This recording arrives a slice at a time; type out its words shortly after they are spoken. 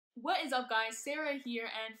What is up guys, Sarah here,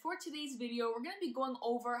 and for today's video we're going to be going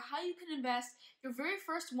over how you can invest your very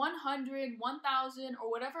first 100, 1000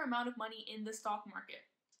 or whatever amount of money in the stock market.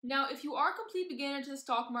 Now if you are a complete beginner to the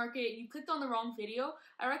stock market, you clicked on the wrong video,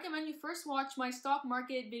 I recommend you first watch my stock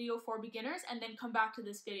market video for beginners and then come back to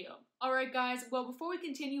this video. Alright guys, well before we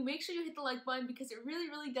continue, make sure you hit the like button because it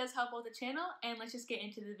really does help out the channel, and let's just get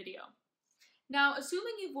into the video. Now,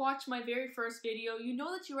 assuming you've watched my very first video, you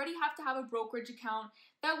know that you already have to have a brokerage account.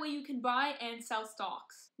 That way you can buy and sell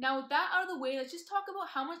stocks. Now with that out of the way, let's just talk about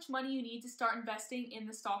how much money you need to start investing in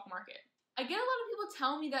the stock market. I get a lot of people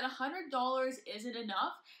tell me that $100 isn't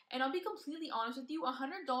enough, and I'll be completely honest with you,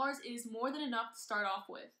 $100 is more than enough to start off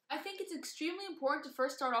with. I think it's extremely important to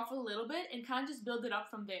first start off with a little bit and kind of just build it up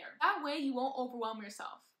from there. That way you won't overwhelm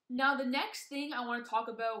yourself. Now the next thing I want to talk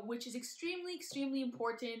about, which is extremely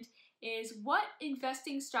important, is what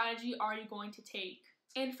investing strategy are you going to take?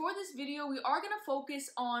 And for this video, we are going to focus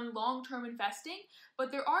on long-term investing,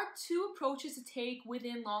 but there are two approaches to take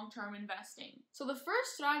within long-term investing. So the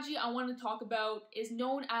first strategy I want to talk about is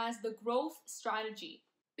known as the growth strategy.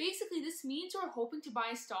 Basically, this means you're hoping to buy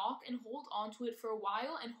a stock and hold onto it for a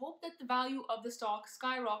while and hope that the value of the stock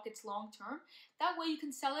skyrockets long-term. That way you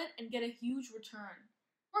can sell it and get a huge return.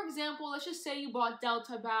 For example, let's just say you bought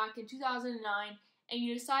Delta back in 2009 and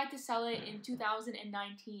you decide to sell it in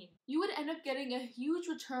 2019. You would end up getting a huge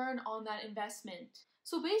return on that investment.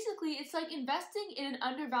 So basically, it's like investing in an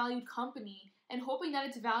undervalued company and hoping that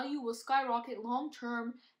its value will skyrocket long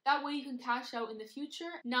term. That way you can cash out in the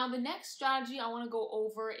future. Now the next strategy I want to go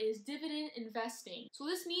over is dividend investing. So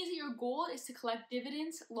this means that your goal is to collect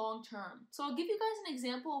dividends long term. So I'll give you guys an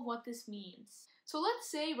example of what this means. So let's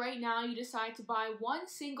say right now you decide to buy one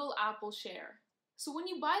single Apple share. So when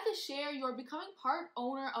you buy the share, you're becoming part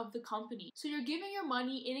owner of the company. So you're giving your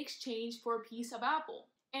money in exchange for a piece of Apple.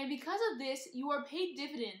 And because of this, you are paid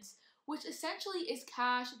dividends, which essentially is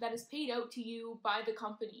cash that is paid out to you by the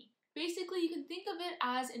company. Basically, you can think of it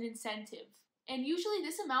as an incentive. And usually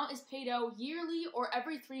this amount is paid out yearly or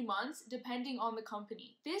every 3 months, depending on the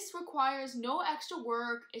company. This requires no extra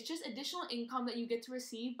work, it's just additional income that you get to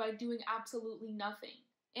receive by doing absolutely nothing.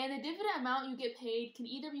 And the dividend amount you get paid can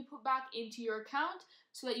either be put back into your account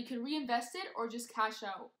so that you can reinvest it or just cash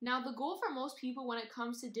out. Now the goal for most people when it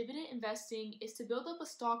comes to dividend investing is to build up a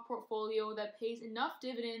stock portfolio that pays enough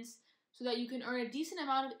dividends so that you can earn a decent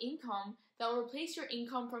amount of income that will replace your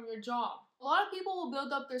income from your job. A lot of people will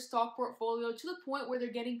build up their stock portfolio to the point where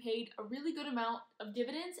they're getting paid a really good amount of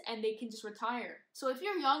dividends and they can just retire. So if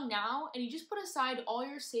you're young now and you just put aside all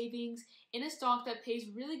your savings in a stock that pays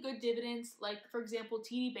really good dividends, like for example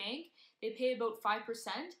TD Bank, they pay about 5%,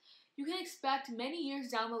 you can expect many years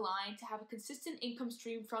down the line to have a consistent income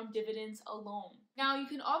stream from dividends alone. Now you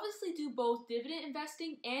can obviously do both dividend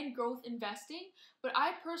investing and growth investing, but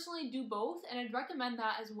I personally do both and I'd recommend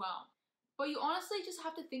that as well. But you honestly just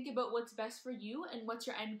have to think about what's best for you and what's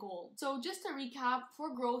your end goal. So just to recap,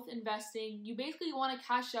 for growth investing, you basically want to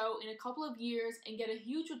cash out in a couple of years and get a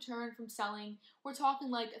huge return from selling. We're talking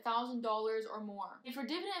like $1,000 or more. And for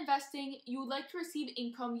dividend investing, you would like to receive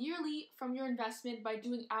income yearly from your investment by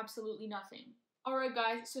doing absolutely nothing. Alright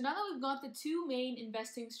guys, so now that we've got the two main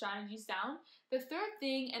investing strategies down, the third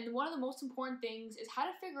thing and one of the most important things is how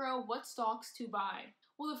to figure out what stocks to buy.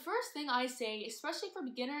 Well, the first thing I say, especially for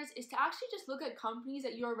beginners, is to actually just look at companies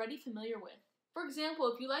that you're already familiar with. For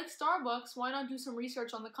example, if you like Starbucks, why not do some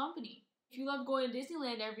research on the company? If you love going to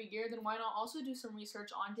Disneyland every year, then why not also do some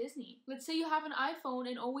research on Disney? Let's say you have an iPhone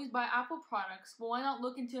and always buy Apple products, well why not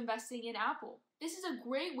look into investing in Apple? This is a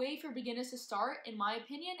great way for beginners to start, in my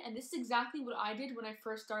opinion, and this is exactly what I did when I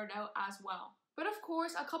first started out as well. But of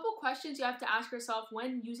course, a couple questions you have to ask yourself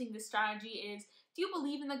when using this strategy is, do you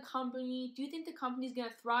believe in the company? Do you think the company is going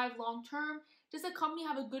to thrive long term? Does the company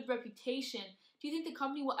have a good reputation? Do you think the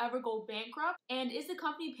company will ever go bankrupt? And is the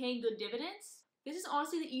company paying good dividends? This is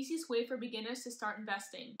honestly the easiest way for beginners to start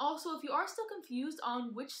investing. Also, if you are still confused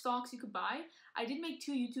on which stocks you could buy, I did make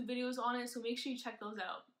 2 YouTube videos on it, so make sure you check those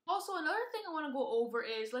out. Also, another thing I want to go over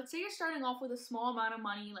is, let's say you're starting off with a small amount of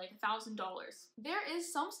money, like $1,000. There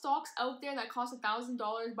is some stocks out there that cost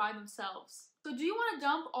 $1,000 by themselves. So do you want to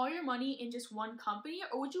dump all your money in just one company,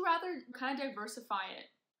 or would you rather kind of diversify it?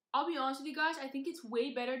 I'll be honest with you guys, I think it's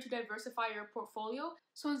way better to diversify your portfolio.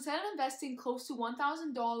 So instead of investing close to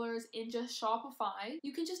 $1,000 in just Shopify,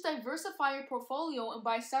 you can just diversify your portfolio and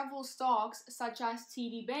buy several stocks such as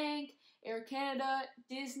TD Bank, Air Canada,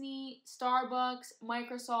 Disney, Starbucks,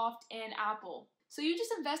 Microsoft, and Apple. So you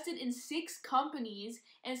just invested in 6 companies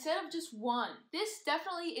instead of just one. This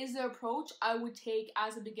definitely is the approach I would take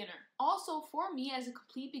as a beginner. Also, for me as a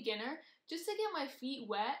complete beginner, just to get my feet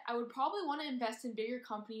wet, I would probably want to invest in bigger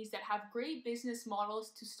companies that have great business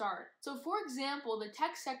models to start. So for example, the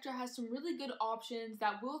tech sector has some really good options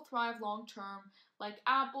that will thrive long term, like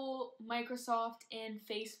Apple, Microsoft, and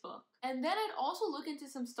Facebook. And then I'd also look into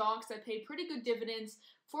some stocks that pay pretty good dividends,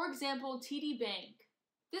 for example, TD Bank.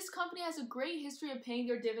 This company has a great history of paying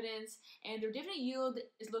their dividends, and their dividend yield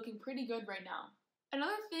is looking pretty good right now.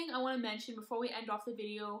 Another thing I want to mention before we end off the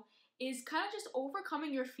video is kind of just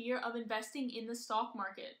overcoming your fear of investing in the stock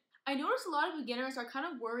market. I notice a lot of beginners are kind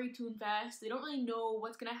of worried to invest. They don't really know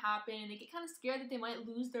what's going to happen, and they get kind of scared that they might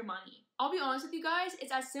lose their money. I'll be honest with you guys,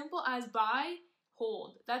 it's as simple as buy,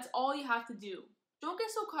 hold. That's all you have to do. Don't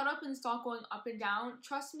get so caught up in the stock going up and down.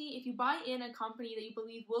 Trust me, if you buy in a company that you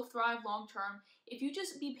believe will thrive long term, if you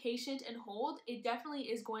just be patient and hold, it definitely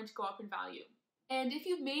is going to go up in value. And if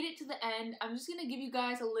you've made it to the end, I'm just going to give you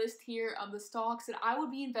guys a list here of the stocks that I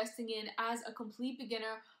would be investing in as a complete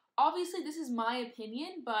beginner. Obviously, this is my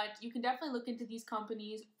opinion, but you can definitely look into these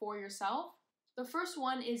companies for yourself. The first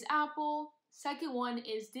one is Apple, second one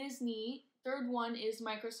is Disney, third one is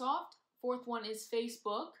Microsoft, fourth one is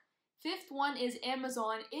Facebook, fifth one is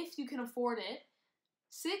Amazon if you can afford it,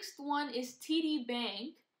 sixth one is TD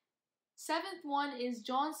Bank, seventh one is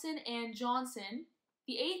Johnson & Johnson,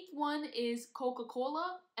 the 8th one is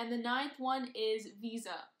Coca-Cola, and the 9th one is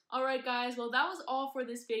Visa. Alright guys, well that was all for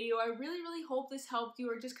this video. I really hope this helped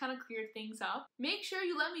you or just kind of cleared things up. Make sure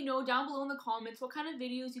you let me know down below in the comments what kind of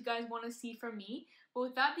videos you guys want to see from me. But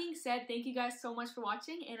with that being said, thank you guys so much for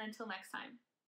watching, and until next time.